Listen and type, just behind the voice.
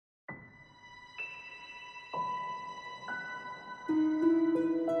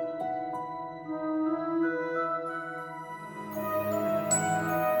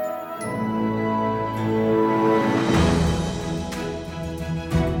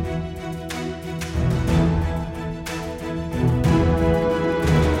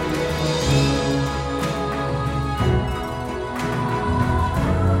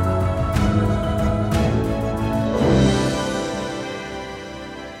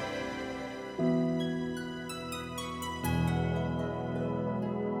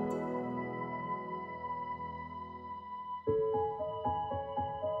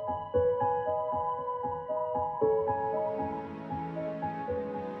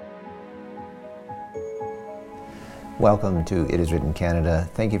Welcome to It Is Written Canada.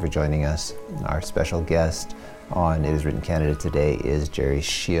 Thank you for joining us. Our special guest on It Is Written Canada today is Jerry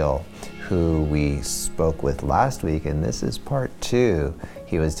Sheil, who we spoke with last week, and this is part 2.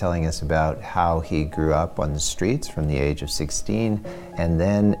 He was telling us about how he grew up on the streets from the age of 16 and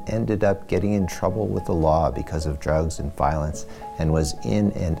then ended up getting in trouble with the law because of drugs and violence and was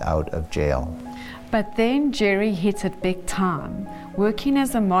in and out of jail. But then Jerry hit it big time, working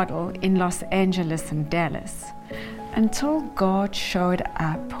as a model in Los Angeles and Dallas, until God showed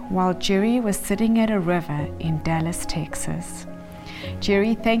up while Jerry was sitting at a river in Dallas, Texas.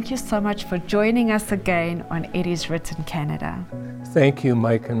 Jerry, thank you so much for joining us again on It Is Written Canada. Thank you,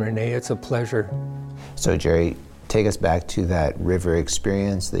 Mike and Renee. It's a pleasure. So Jerry, take us back to that river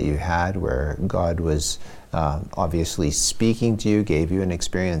experience that you had where God was obviously speaking to you, gave you an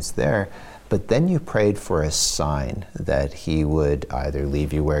experience there, but then you prayed for a sign that he would either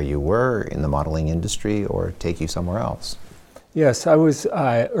leave you where you were in the modeling industry or take you somewhere else. Yes, I was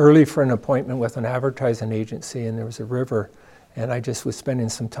early for an appointment with an advertising agency, and there was a river, and I just was spending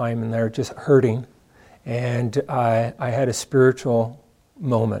some time in there just hurting, and I had a spiritual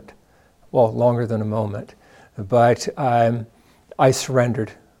moment, well, longer than a moment, but I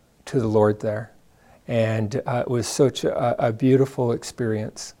surrendered to the Lord there, and it was such a beautiful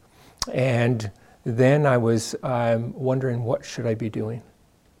experience. And then I was wondering, what should I be doing?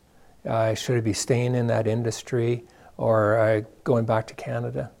 Should I be staying in that industry or going back to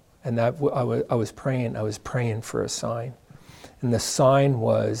Canada? And that I was praying for a sign. And the sign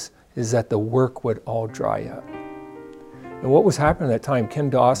is that the work would all dry up. And what was happening at that time, Ken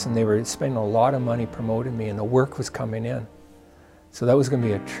Dawson, they were spending a lot of money promoting me, and the work was coming in. So that was going to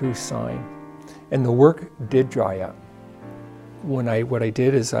be a true sign. And the work did dry up. What I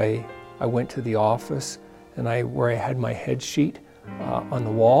did is I went to the office, and where I had my head sheet on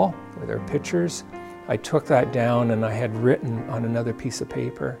the wall with their pictures, I took that down and I had written on another piece of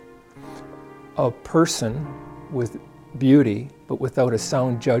paper, a person with beauty but without a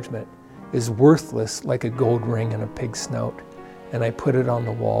sound judgment is worthless like a gold ring in a pig's snout. And I put it on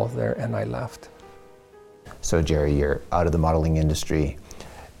the wall there and I left. So Jerry, you're out of the modeling industry.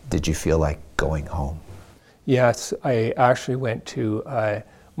 Did you feel like going home? Yes, I actually went to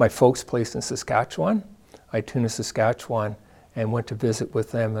my folks' place in Saskatchewan, Ituna, Saskatchewan, and went to visit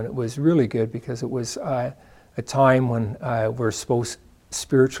with them. And it was really good because it was a time when we're supposed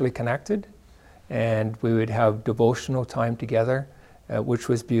spiritually connected, and we would have devotional time together, which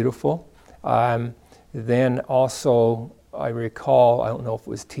was beautiful. Then also, I recall, I don't know if it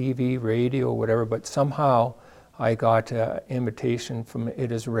was TV, radio, or whatever, but somehow I got an invitation from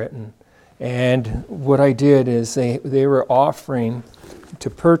It Is Written. And what I did is they were offering to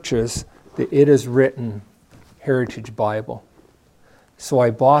purchase the It Is Written Heritage Bible. So I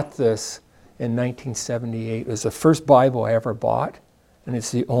bought this in 1978. It was the first Bible I ever bought, and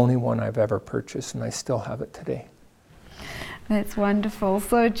it's the only one I've ever purchased, and I still have it today. That's wonderful.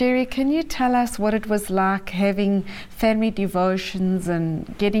 So Jerry, can you tell us what it was like having family devotions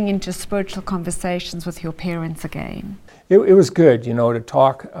and getting into spiritual conversations with your parents again? It was good, to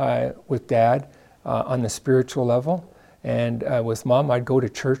talk with Dad on the spiritual level, and with Mom, I'd go to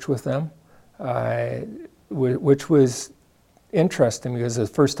church with them, which was interesting because it was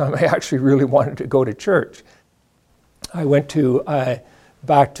the first time I actually really wanted to go to church. I went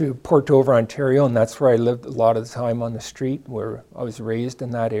back to Port Dover, Ontario, and that's where I lived a lot of the time on the street, where I was raised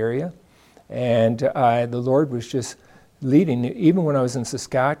in that area. And the Lord was just leading. Even when I was in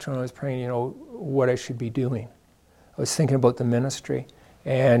Saskatchewan, I was praying, what I should be doing. I was thinking about the ministry,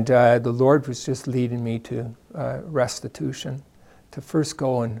 and the Lord was just leading me to restitution, to first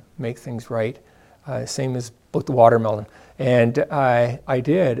go and make things right, same as about the watermelon. And I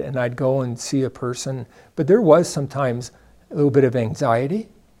did, and I'd go and see a person, but there was sometimes a little bit of anxiety,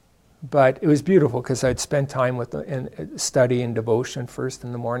 but it was beautiful because I'd spend time with in study and devotion first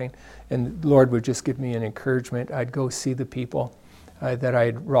in the morning, and the Lord would just give me an encouragement. I'd go see the people that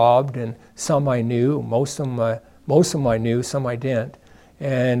I'd robbed, and some I knew, most of them I knew, some I didn't.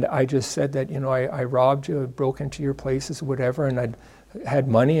 And I just said that, I robbed you, broke into your places, whatever, and I'd had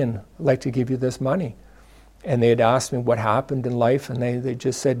money and I'd like to give you this money. And they had asked me what happened in life, and they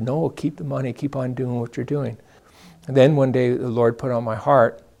just said, no, keep the money, keep on doing what you're doing. And then one day the Lord put on my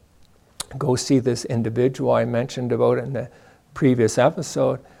heart, go see this individual I mentioned about in the previous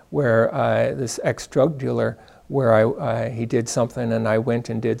episode, where this ex-drug dealer, where he did something and I went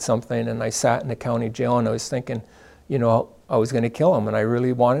and did something, and I sat in the county jail, and I was thinking, I was going to kill him, and I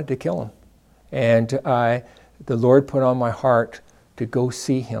really wanted to kill him. And the Lord put on my heart to go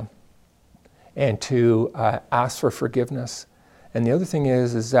see him and to ask for forgiveness. And the other thing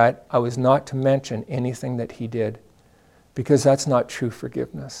is that I was not to mention anything that he did. because that's not true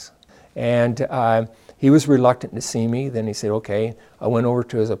forgiveness. And he was reluctant to see me. Then he said, okay. I went over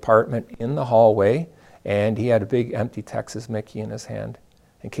to his apartment in the hallway, and he had a big empty Texas Mickey in his hand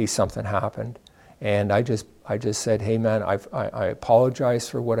in case something happened. And I just said, hey man, I apologize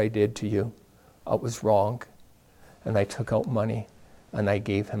for what I did to you. It was wrong. And I took out money, and I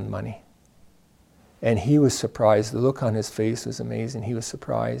gave him money. And he was surprised. The look on his face was amazing. He was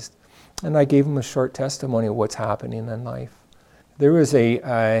surprised. And I gave him a short testimony of what's happening in life. There was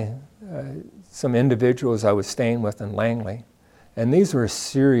some individuals I was staying with in Langley, and these were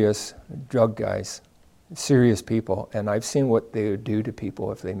serious drug guys, serious people, and I've seen what they would do to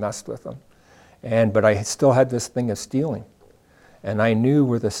people if they messed with them. But I still had this thing of stealing, and I knew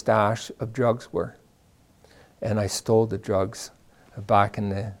where the stash of drugs were, and I stole the drugs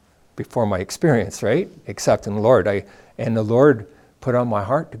before my experience, right? Except in the Lord. And the Lord put on my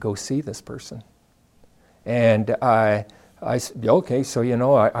heart to go see this person. And I said, okay, so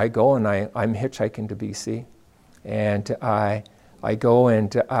I go and I'm hitchhiking to BC. And I go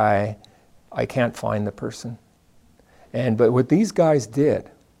and I can't find the person. But what these guys did,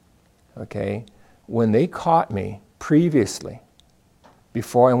 okay, when they caught me previously,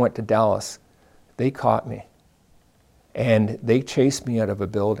 before I went to Dallas, they caught me. And they chased me out of a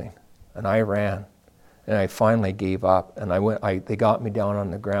building, and I ran, and I finally gave up, and they got me down on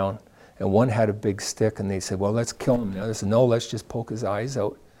the ground, and one had a big stick, and they said, well, let's kill him. The other said, no, let's just poke his eyes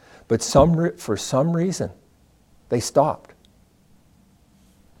out. But for some reason, they stopped.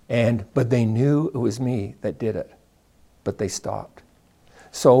 But they knew it was me that did it, but they stopped.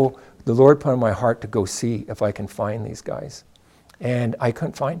 So the Lord put on my heart to go see if I can find these guys, and I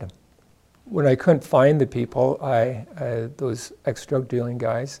couldn't find them. When I couldn't find the people, those ex-drug dealing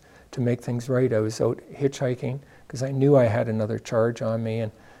guys, to make things right, I was out hitchhiking because I knew I had another charge on me,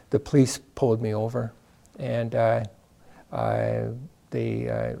 and the police pulled me over, and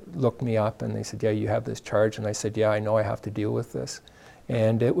they looked me up and they said, yeah, you have this charge, and I said, yeah, I know I have to deal with this.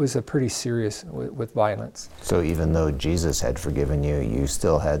 And it was a pretty serious with violence. So even though Jesus had forgiven you, you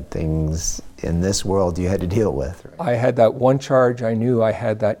still had things in this world you had to deal with, right? I had that one charge. I knew I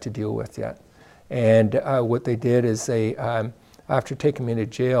had that to deal with yet. And what they did is they, after taking me to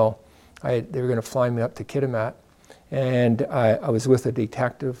jail, they were going to fly me up to Kitimat. And I was with a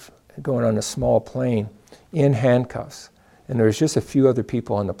detective going on a small plane in handcuffs. And there was just a few other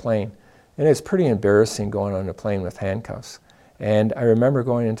people on the plane. And it's pretty embarrassing going on a plane with handcuffs. And I remember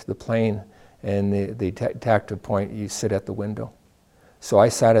going into the plane, and the detective pointed, you sit at the window. So I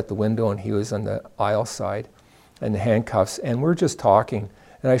sat at the window, and he was on the aisle side, and the handcuffs, and we're just talking.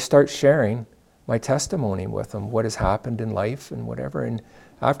 And I start sharing my testimony with him, what has happened in life and whatever. And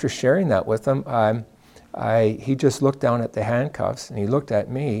after sharing that with him, he just looked down at the handcuffs, and he looked at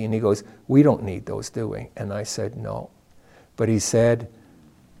me, and he goes, we don't need those, do we? And I said, no. But he said,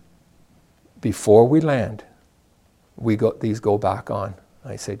 before we land, these go back on.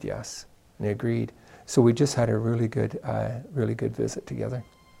 I said yes, and he agreed. So we just had a really good visit together.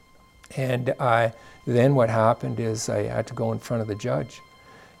 And then what happened is I had to go in front of the judge,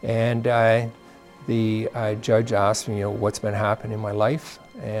 and the judge asked me, what's been happening in my life,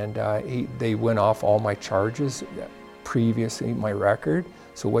 and they went off all my charges previously, my record.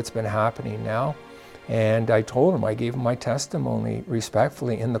 So what's been happening now? And I told him, I gave him my testimony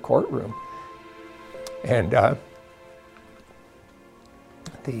respectfully in the courtroom, and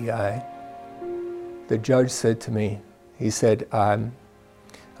the judge said to me, he said, what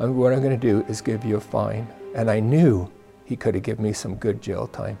I'm going to do is give you a fine. And I knew he could have given me some good jail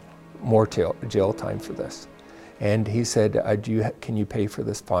time, more jail time for this. And he said, can you pay for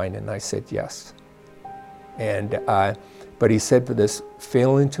this fine? And I said, yes. But he said, for this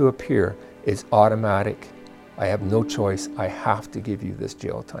failing to appear is automatic. I have no choice. I have to give you this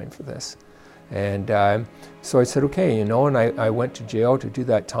jail time for this. And so I said, okay, and I went to jail to do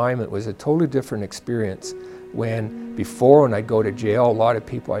that time. It was a totally different experience. Before when I'd go to jail, a lot of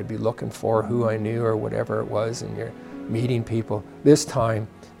people I'd be looking for, who I knew or whatever it was, and you're meeting people. This time,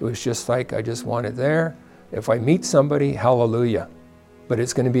 it was just like I just wanted there. If I meet somebody, hallelujah. But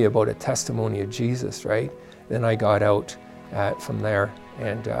it's going to be about a testimony of Jesus, right? Then I got out from there,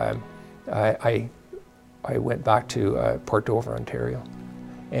 and I went back to Port Dover, Ontario.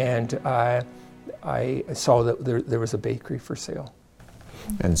 And I saw that there was a bakery for sale.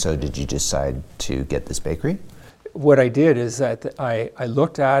 And so did you decide to get this bakery? What I did is that I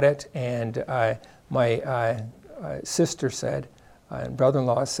looked at it, and my sister said, and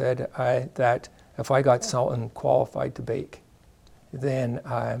brother-in-law said that if I got someone qualified to bake, then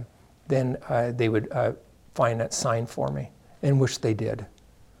they would find that sign for me, in which they did.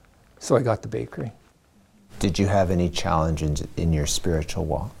 So I got the bakery. Did you have any challenges in your spiritual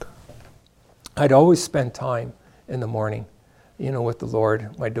walk? I'd always spend time in the morning, with the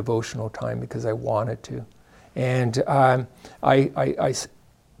Lord, my devotional time, because I wanted to. And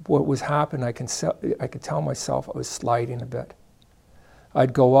what was happening, I could tell myself I was sliding a bit.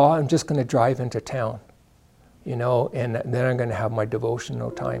 I'd go, I'm just going to drive into town, and then I'm going to have my devotional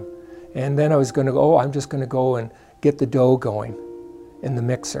time. And then I was going to go, I'm just going to go and get the dough going in the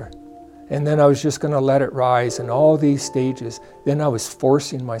mixer. And then I was just going to let it rise, and all these stages. Then I was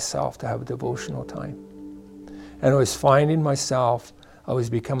forcing myself to have a devotional time. And I was finding myself, I was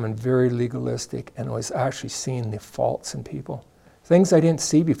becoming very legalistic, and I was actually seeing the faults in people. Things I didn't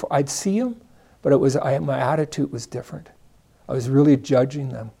see before. I'd see them, but my attitude was different. I was really judging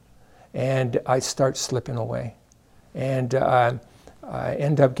them. And I start slipping away. And I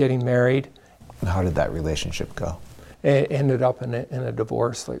end up getting married. How did that relationship go? It ended up in a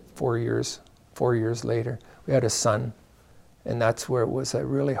divorce like 4 years later. We had a son, and that's where it was a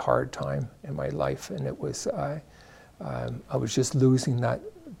really hard time in my life. And it was, I was just losing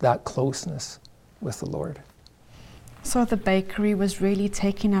that closeness with the Lord. So the bakery was really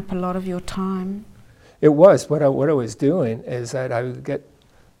taking up a lot of your time? It was. What I was doing is that I would get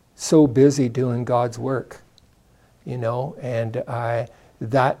so busy doing God's work, and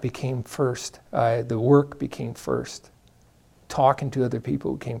that became first. The work became first. Talking to other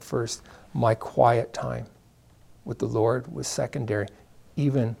people came first. My quiet time with the Lord was secondary.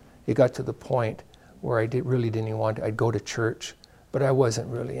 Even it got to the point where I really didn't even want to. I'd go to church, but I wasn't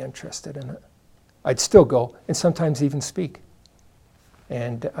really interested in it. I'd still go and sometimes even speak.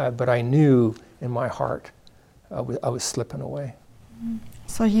 But I knew in my heart I was slipping away.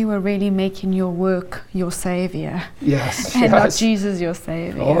 So you were really making your work your savior. Yes. And not Jesus your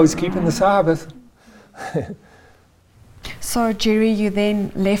savior. Always keeping the Sabbath. So Jerry, you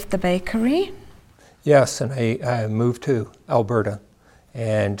then left the bakery? Yes, and I moved to Alberta.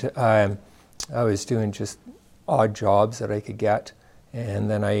 And I was doing just odd jobs that I could get. And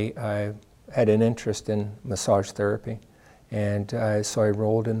then I had an interest in massage therapy. And so I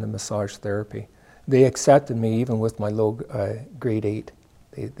enrolled in the massage therapy. They accepted me even with my low grade 8.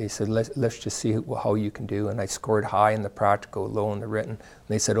 They said, let's just see how you can do. And I scored high in the practical, low in the written. And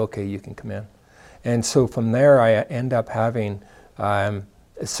they said, okay, you can come in. And so from there, I end up having a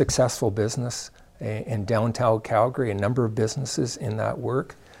successful business in downtown Calgary, a number of businesses in that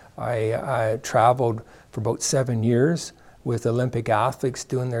work. I traveled for about 7 years with Olympic athletes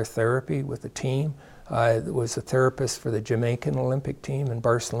doing their therapy with the team. I was a therapist for the Jamaican Olympic team in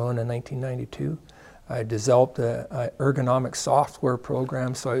Barcelona in 1992. I developed an ergonomic software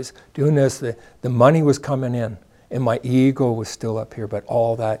program, so I was doing this. The money was coming in, and my ego was still up here, but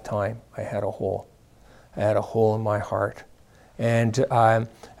all that time I had a hole. I had a hole in my heart. And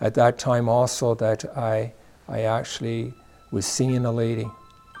at that time also that I actually was seeing a lady,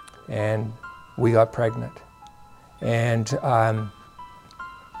 and we got pregnant. And I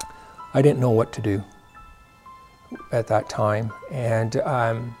didn't know what to do at that time. And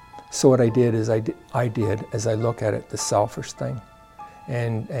so what I did is as I look at it, the selfish thing.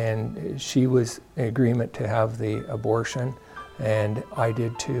 And she was in agreement to have the abortion, and I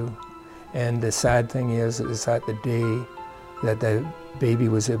did too. And the sad thing is that the day that the baby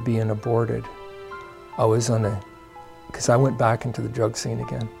was being aborted, I was because I went back into the drug scene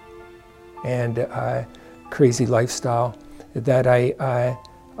again. And crazy lifestyle, that I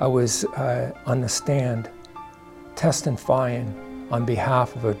was on the stand testifying on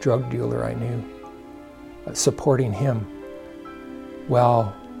behalf of a drug dealer I knew, supporting him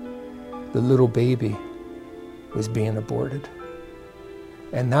while the little baby was being aborted.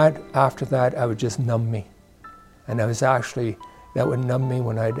 And after that, I would just numb me. And that would numb me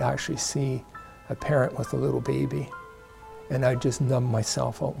when I'd actually see a parent with a little baby. And I'd just numb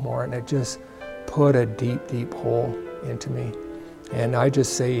myself out more, and it just put a deep, deep hole into me. And I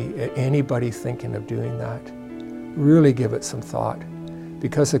just say, anybody thinking of doing that, really give it some thought,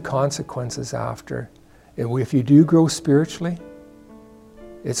 because the consequences after, if you do grow spiritually,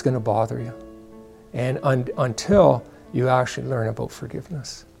 it's going to bother you. And until you actually learn about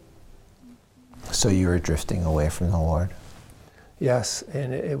forgiveness. So you were drifting away from the Lord? Yes,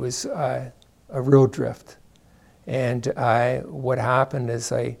 and it was a real drift. And what happened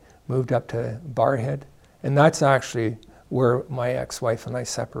is I moved up to Barrhead, and that's actually where my ex-wife and I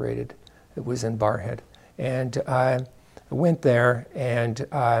separated. It was in Barrhead. And I went there, and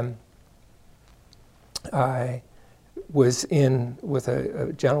I was in with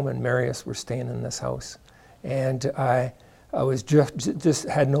a gentleman, Marius. We're staying in this house. And I was just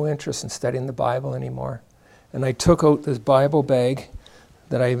had no interest in studying the Bible anymore. And I took out this Bible bag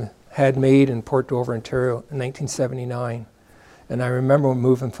that I had made in Port Dover, Ontario in 1979. And I remember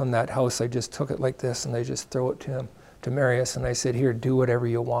moving from that house, I just took it like this and I just throw it to him, to Marius, and I said, here, do whatever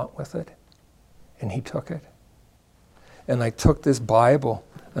you want with it. And he took it. And I took this Bible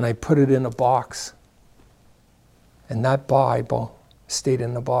and I put it in a box. And that Bible stayed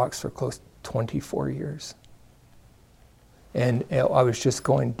in the box for close to 24 years. And I was just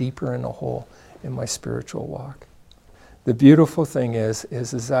going deeper in the hole in my spiritual walk. The beautiful thing is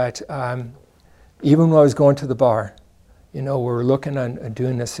that even when I was going to the bar, we were looking on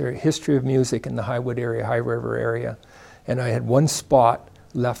doing this history of music in the Highwood area, High River area, and I had one spot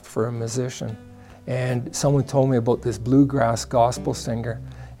left for a musician. And someone told me about this bluegrass gospel singer,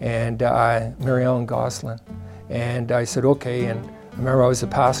 and Mary Ellen Goslin. And I said, okay. And I remember I was a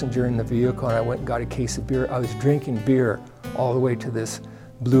passenger in the vehicle, and I went and got a case of beer. I was drinking beer all the way to this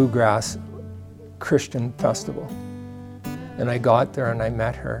bluegrass Christian festival. And I got there and I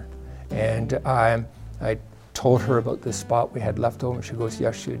met her, and I told her about this spot we had left over, and she goes,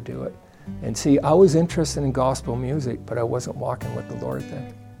 yes, she'd do it. And see, I was interested in gospel music, but I wasn't walking with the Lord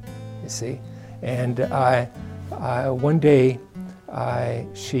then, you see. And one day,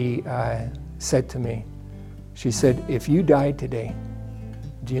 she said to me, she said, if you died today,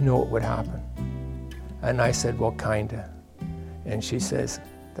 do you know what would happen? And I said, well, kinda. And she says,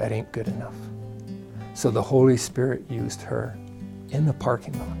 that ain't good enough. So the Holy Spirit used her in the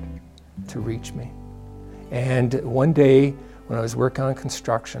parking lot to reach me. And one day when I was working on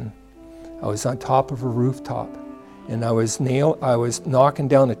construction, I was on top of a rooftop, and I was knocking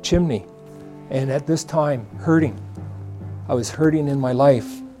down a chimney, and at this time hurting. I was hurting in my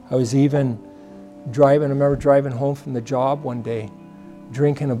life. I was even I remember driving home from the job one day,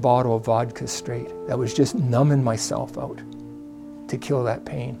 drinking a bottle of vodka straight. That was just numbing myself out to kill that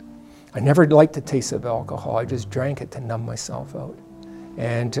pain. I never liked the taste of alcohol. I just drank it to numb myself out.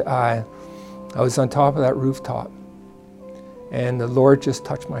 And I was on top of that rooftop, and the Lord just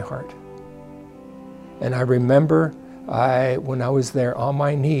touched my heart. And I remember when I was there on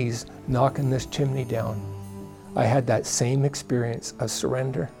my knees knocking this chimney down, I had that same experience of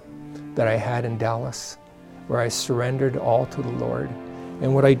surrender that I had in Dallas, where I surrendered all to the Lord.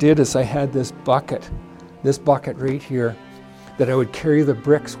 And what I did is I had this bucket right here that I would carry the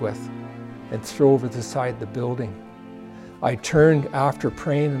bricks with and throw over the side of the building. I turned after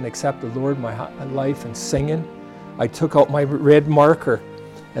praying and accepted the Lord in my life and singing. I took out my red marker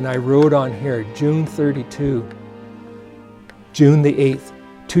and I wrote on here, June 32, June the 8th,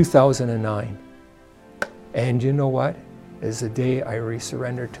 2009. And you know what? Is the day I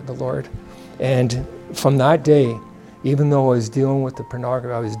resurrendered to the Lord. And from that day, even though I was dealing with the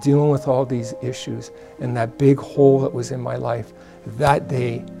pornography, I was dealing with all these issues and that big hole that was in my life, that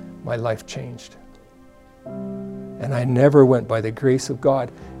day, my life changed. And I never went by the grace of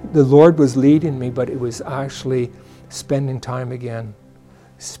God. The Lord was leading me, but it was actually spending time again.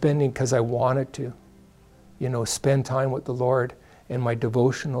 Spending because I wanted to, spend time with the Lord in my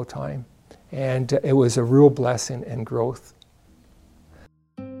devotional time. And it was a real blessing and growth.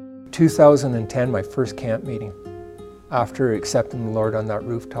 2010, my first camp meeting, after accepting the Lord on that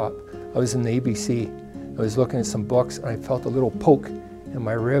rooftop, I was in the ABC. I was looking at some books and I felt a little poke in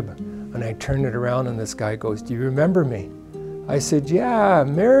my rib. And I turned it around and this guy goes, do you remember me? I said, yeah,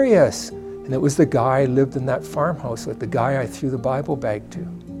 Marius. And it was the guy I lived in that farmhouse with, the guy I threw the Bible bag to.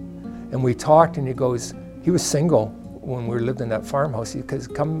 And we talked and he goes, he was single when we lived in that farmhouse. He goes,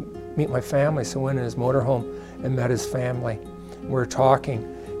 come meet my family. So I went in his motorhome and met his family. We were talking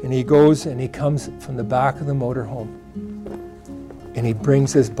and he goes and he comes from the back of the motorhome and he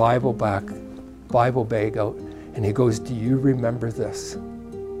brings his Bible bag out and he goes, do you remember this?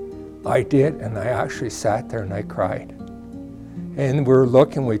 I did, and I actually sat there and I cried. And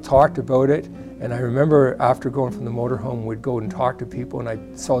we talked about it, and I remember after going from the motorhome, we'd go and talk to people, and I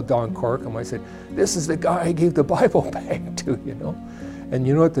saw Don Corkum. I said, this is the guy I gave the Bible bag to, And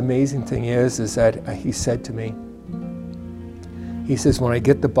you know what the amazing thing is that he said to me, he says, when I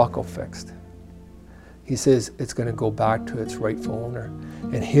get the buckle fixed, he says, it's going to go back to its rightful owner.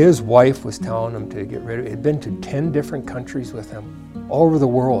 And his wife was telling him to get rid of it. He'd been to 10 different countries with him, all over the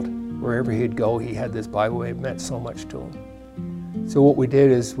world. Wherever he'd go, he had this Bible. It meant so much to him. So what we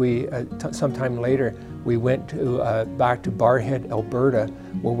did is sometime later, we went back to Barhead, Alberta,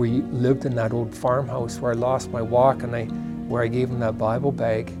 where we lived in that old farmhouse where I lost my walk and where I gave him that Bible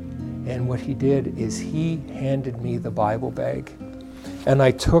bag. And what he did is he handed me the Bible bag. And I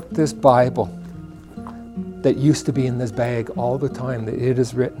took this Bible that used to be in this bag all the time, the It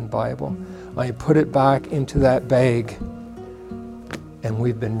Is Written Bible. I put it back into that bag. And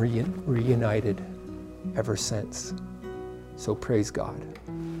we've been reunited ever since. So praise God.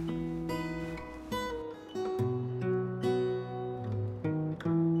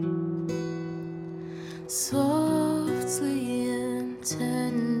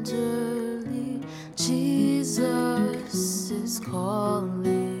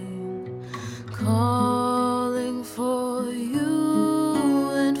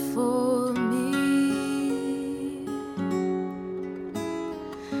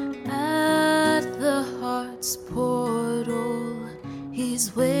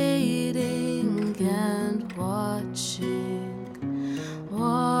 He's waiting and watching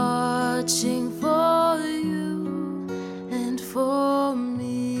for you and for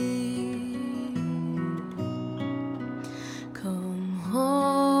me. Come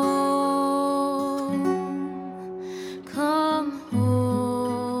home, come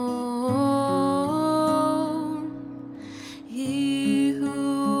home, ye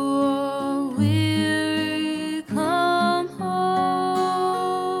who are weary, come home.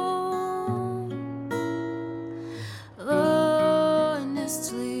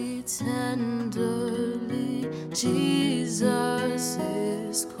 Earnestly, tenderly, Jesus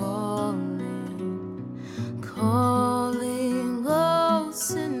is calling, oh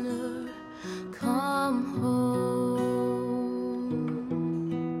sinner, come home.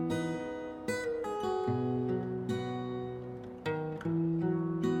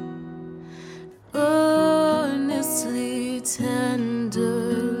 Earnestly,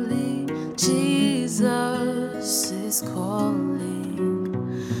 tenderly, Jesus is calling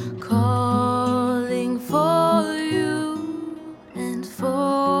for you and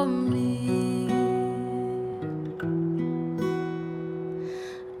for me.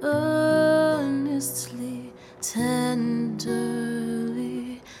 Earnestly, tenderly,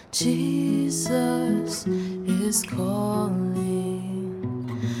 Jesus is calling,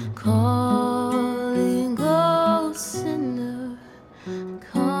 oh sinner,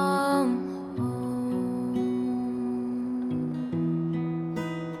 come home.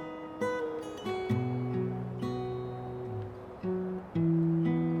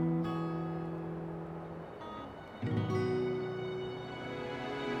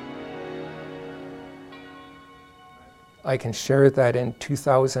 I can share that in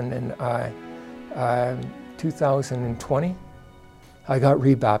 2020, I got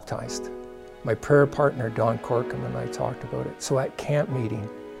rebaptized. My prayer partner, Don Corkum, and I talked about it. So at camp meeting,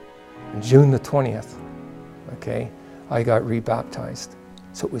 June the 20th, okay, I got rebaptized.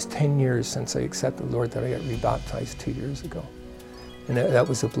 So it was 10 years since I accepted the Lord that I got rebaptized 2 years ago. And that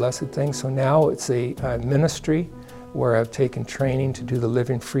was a blessed thing. So now it's a ministry where I've taken training to do the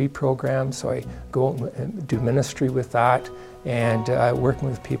Living Free program. So I go and do ministry with that and working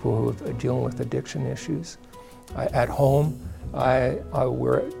with people who are dealing with addiction issues. At home,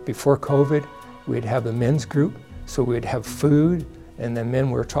 before COVID, we'd have a men's group. So we'd have food, and the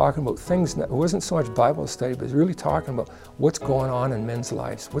men were talking about things. It wasn't so much Bible study, but it was really talking about what's going on in men's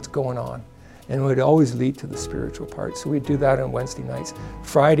lives, what's going on. And it would always lead to the spiritual part. So we'd do that on Wednesday nights.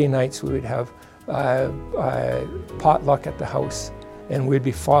 Friday nights, we would have potluck at the house, and we'd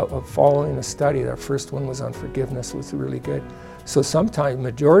be following a study. Our first one was on forgiveness, was really good. So sometimes,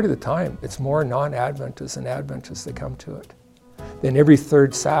 majority of the time, it's more non-Adventists and Adventists that come to it. Then every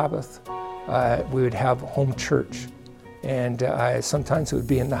third Sabbath, we would have home church. And sometimes it would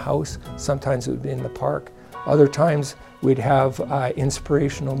be in the house, sometimes it would be in the park. Other times we'd have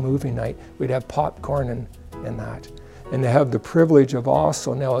inspirational movie night. We'd have popcorn and that. And to have the privilege of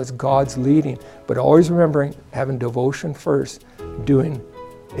also now as God's leading, but always remembering having devotion first,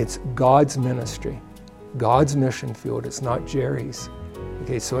 it's God's ministry, God's mission field, it's not Jerry's.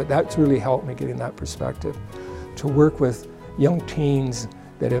 Okay, so that's really helped me getting that perspective. To work with young teens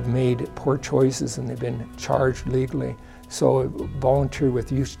that have made poor choices and they've been charged legally. So I volunteered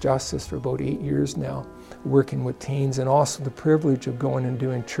with Youth Justice for about 8 years now, working with teens, and also the privilege of going and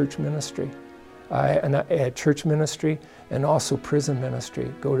doing church ministry. Church ministry and also prison ministry.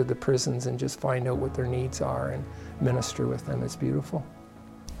 Go to the prisons and just find out what their needs are and minister with them. It's beautiful.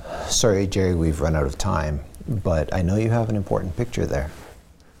 Sorry, Jerry, we've run out of time, but I know you have an important picture there.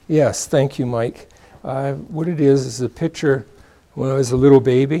 Yes, thank you, Mike. What it is a picture when I was a little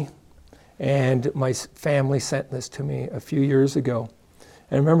baby, and my family sent this to me a few years ago.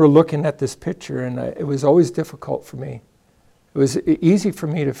 And I remember looking at this picture, and it was always difficult for me. It was easy for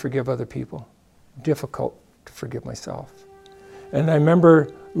me to forgive other people, difficult to forgive myself. And I remember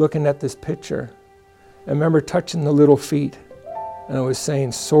looking at this picture. I remember touching the little feet, and I was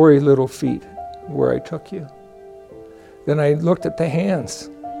saying, "Sorry, little feet, where I took you." Then I looked at the hands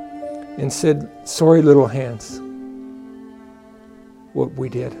and said, "Sorry, little hands, what we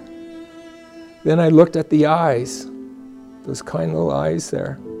did." Then I looked at the eyes, those kind little eyes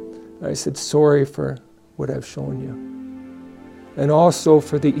there. And I said, "Sorry for what I've shown you." And also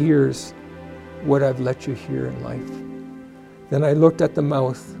for the ears, what I've let you hear in life. Then I looked at the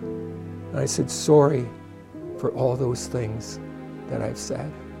mouth, and I said, "Sorry for all those things that I've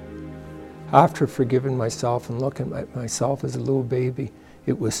said." After forgiving myself and looking at myself as a little baby,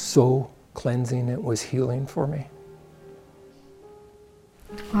 it was so cleansing, it was healing for me.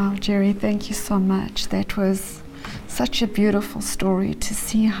 Wow, Jerry, thank you so much. That was Such a beautiful story to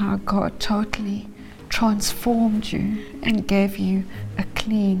see how God totally transformed you and gave you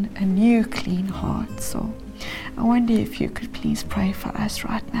a new clean heart. So I wonder if you could please pray for us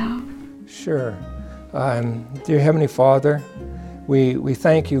right now. Sure. Dear Heavenly Father, we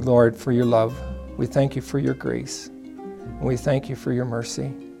thank you, Lord, for your love. We thank you for your grace. And we thank you for your mercy.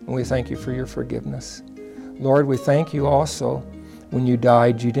 And we thank you for your forgiveness. Lord, we thank you also when you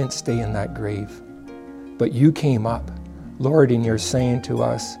died, you didn't stay in that grave, but you came up. Lord, and you're saying to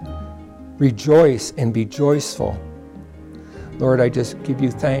us, rejoice and be joyful. Lord, I just give you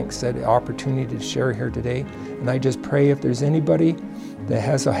thanks for the opportunity to share here today. And I just pray if there's anybody that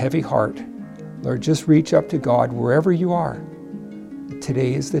has a heavy heart, Lord, just reach up to God wherever you are.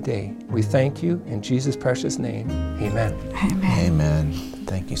 Today is the day. We thank you in Jesus' precious name. Amen. Amen. Amen.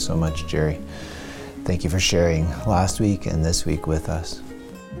 Thank you so much, Jerry. Thank you for sharing last week and this week with us.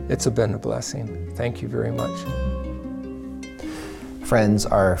 It's been a blessing. Thank you very much. Friends,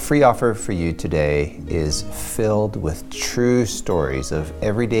 our free offer for you today is filled with true stories of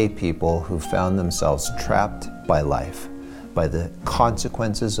everyday people who found themselves trapped by life, by the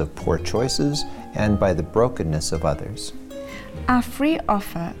consequences of poor choices, and by the brokenness of others. Our free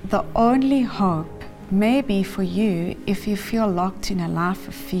offer, The Only Hope, may be for you if you feel locked in a life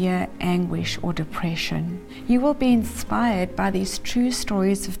of fear, anguish, or depression. You will be inspired by these true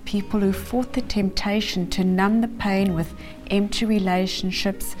stories of people who fought the temptation to numb the pain with empty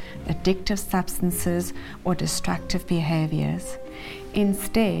relationships, addictive substances, or destructive behaviors.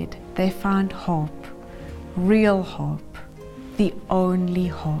 Instead, they found hope, real hope, the only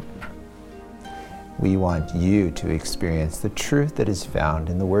hope. We want you to experience the truth that is found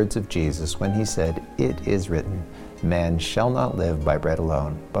in the words of Jesus when he said, "It is written, man shall not live by bread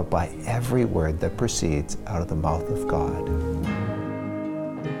alone, but by every word that proceeds out of the mouth of God."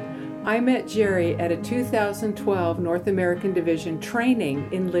 I met Jerry at a 2012 North American Division training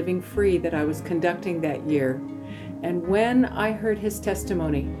in Living Free that I was conducting that year. And when I heard his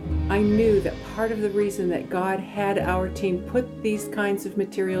testimony, I knew that part of the reason that God had our team put these kinds of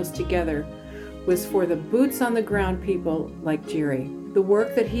materials together was for the boots on the ground people like Jerry. The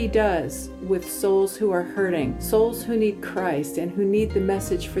work that he does with souls who are hurting, souls who need Christ and who need the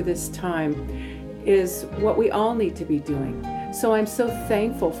message for this time is what we all need to be doing. So I'm so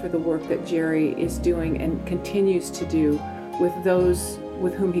thankful for the work that Jerry is doing and continues to do with those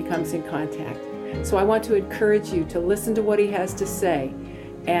with whom he comes in contact. So I want to encourage you to listen to what he has to say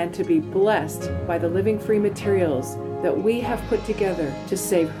and to be blessed by the Living Free materials that we have put together to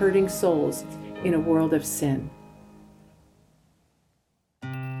save hurting souls in a world of sin.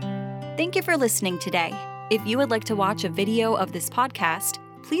 Thank you for listening today. If you would like to watch a video of this podcast,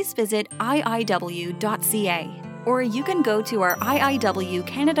 please visit iiw.ca, or you can go to our IIW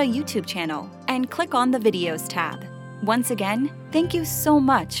Canada YouTube channel and click on the Videos tab. Once again, thank you so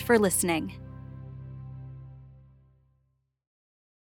much for listening.